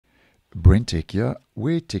BrenTech here,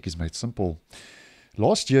 where tech is made simple.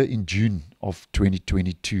 Last year in June of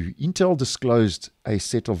 2022, Intel disclosed a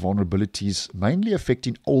set of vulnerabilities mainly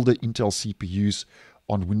affecting older Intel CPUs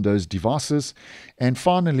on Windows devices. And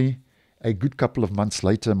finally, a good couple of months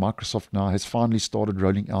later, Microsoft now has finally started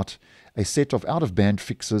rolling out a set of out-of-band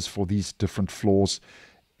fixes for these different flaws,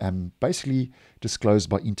 basically disclosed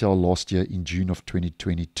by Intel last year in June of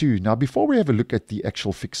 2022. Now, before we have a look at the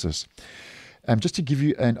actual fixes, just to give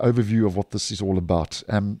you an overview of what this is all about.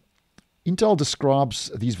 Intel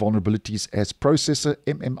describes these vulnerabilities as Processor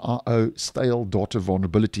MMIO stale data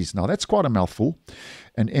vulnerabilities. Now, that's quite a mouthful.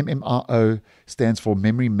 And MMIO stands for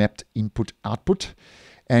Memory Mapped Input Output.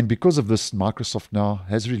 And because of this, Microsoft now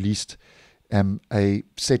has released a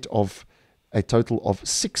total of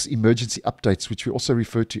 6 emergency updates, which we also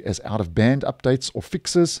refer to as out-of-band updates or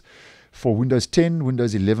fixes for Windows 10,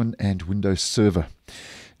 Windows 11, and Windows Server.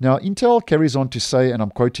 Now, Intel carries on to say, and I'm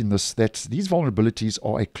quoting this, that these vulnerabilities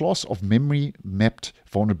are a class of memory-mapped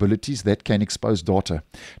vulnerabilities that can expose data.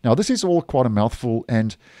 Now, this is all quite a mouthful,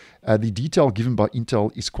 and the detail given by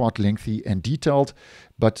Intel is quite lengthy and detailed,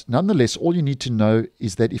 but nonetheless, all you need to know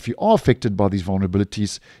is that if you are affected by these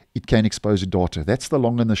vulnerabilities, it can expose your data. That's the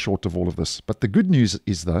long and the short of all of this. But the good news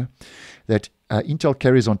is, though, that Intel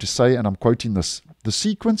carries on to say, and I'm quoting this, the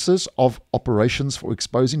sequences of operations for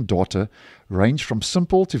exposing data range from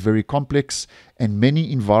simple to very complex, and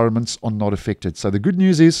many environments are not affected. So the good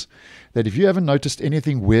news is that if you haven't noticed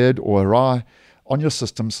anything weird or awry on your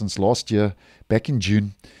system since last year, back in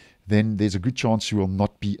June, then there's a good chance you will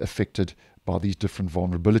not be affected by these different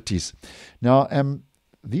vulnerabilities. Now,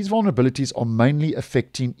 these vulnerabilities are mainly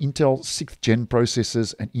affecting Intel 6th gen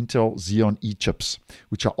processors and Intel Xeon E chips,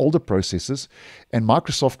 which are older processors. And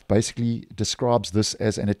Microsoft basically describes this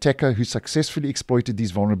as an attacker who successfully exploited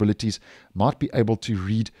these vulnerabilities might be able to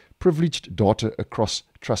read privileged data across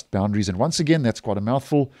trust boundaries. And once again, that's quite a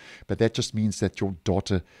mouthful, but that just means that your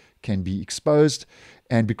data can be exposed.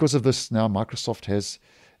 And because of this, now Microsoft has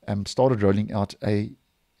started rolling out a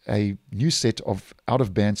new set of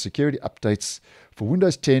out-of-band security updates for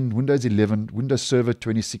Windows 10, Windows 11, Windows Server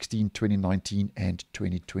 2016, 2019, and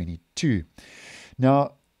 2022.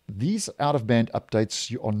 Now, these out-of-band updates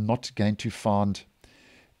you are not going to find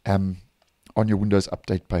on your Windows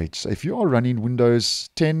Update page. So if you are running Windows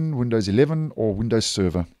 10, Windows 11, or Windows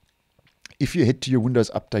Server, if you head to your Windows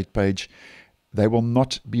Update page, they will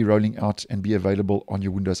not be rolling out and be available on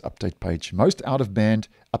your Windows Update page. Most out-of-band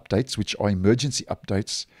updates, which are emergency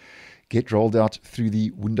updates, get rolled out through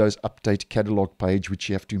the Windows Update catalog page, which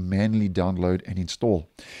you have to manually download and install.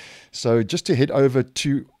 So just to head over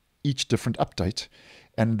to each different update,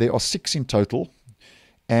 and there are 6 in total.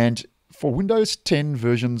 And for Windows 10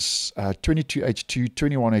 versions 22H2,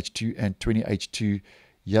 21H2, and 20H2,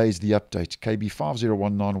 here is the update, KB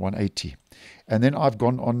 5019180. And then I've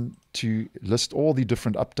gone on to list all the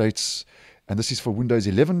different updates. And this is for Windows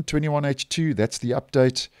 11 21H2. That's the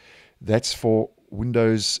update. That's for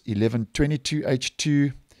Windows 11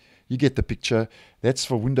 22H2. You get the picture. That's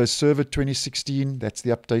for Windows Server 2016. That's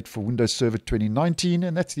the update for Windows Server 2019.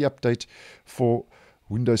 And that's the update for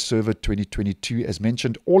Windows Server 2022, as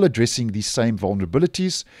mentioned, all addressing these same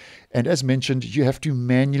vulnerabilities. And as mentioned, you have to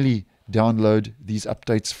manually download these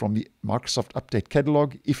updates from the Microsoft Update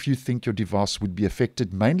Catalog if you think your device would be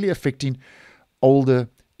affected, mainly affecting older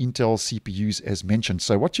Intel CPUs as mentioned.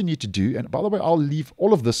 So what you need to do, and by the way, I'll leave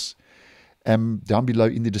all of this down below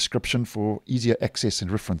in the description for easier access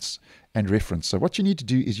and reference. So what you need to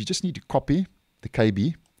do is you just need to copy the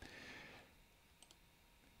KB,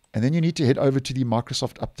 and then you need to head over to the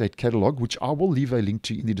Microsoft Update Catalog, which I will leave a link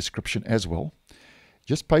to in the description as well.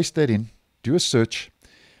 Just paste that in, do a search,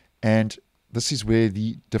 and this is where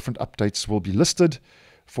the different updates will be listed.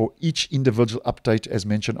 For each individual update, as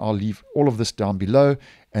mentioned, I'll leave all of this down below.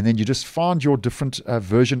 And then you just find your different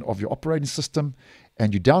version of your operating system,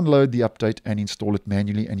 and you download the update and install it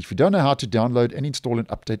manually. And if you don't know how to download and install an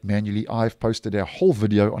update manually, I've posted a whole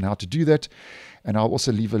video on how to do that. And I'll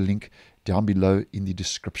also leave a link down below in the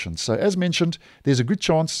description. So as mentioned, there's a good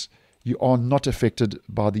chance you are not affected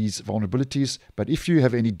by these vulnerabilities, but if you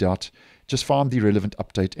have any doubt, just find the relevant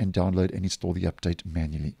update and download and install the update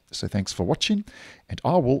manually. So thanks for watching, and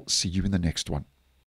I will see you in the next one.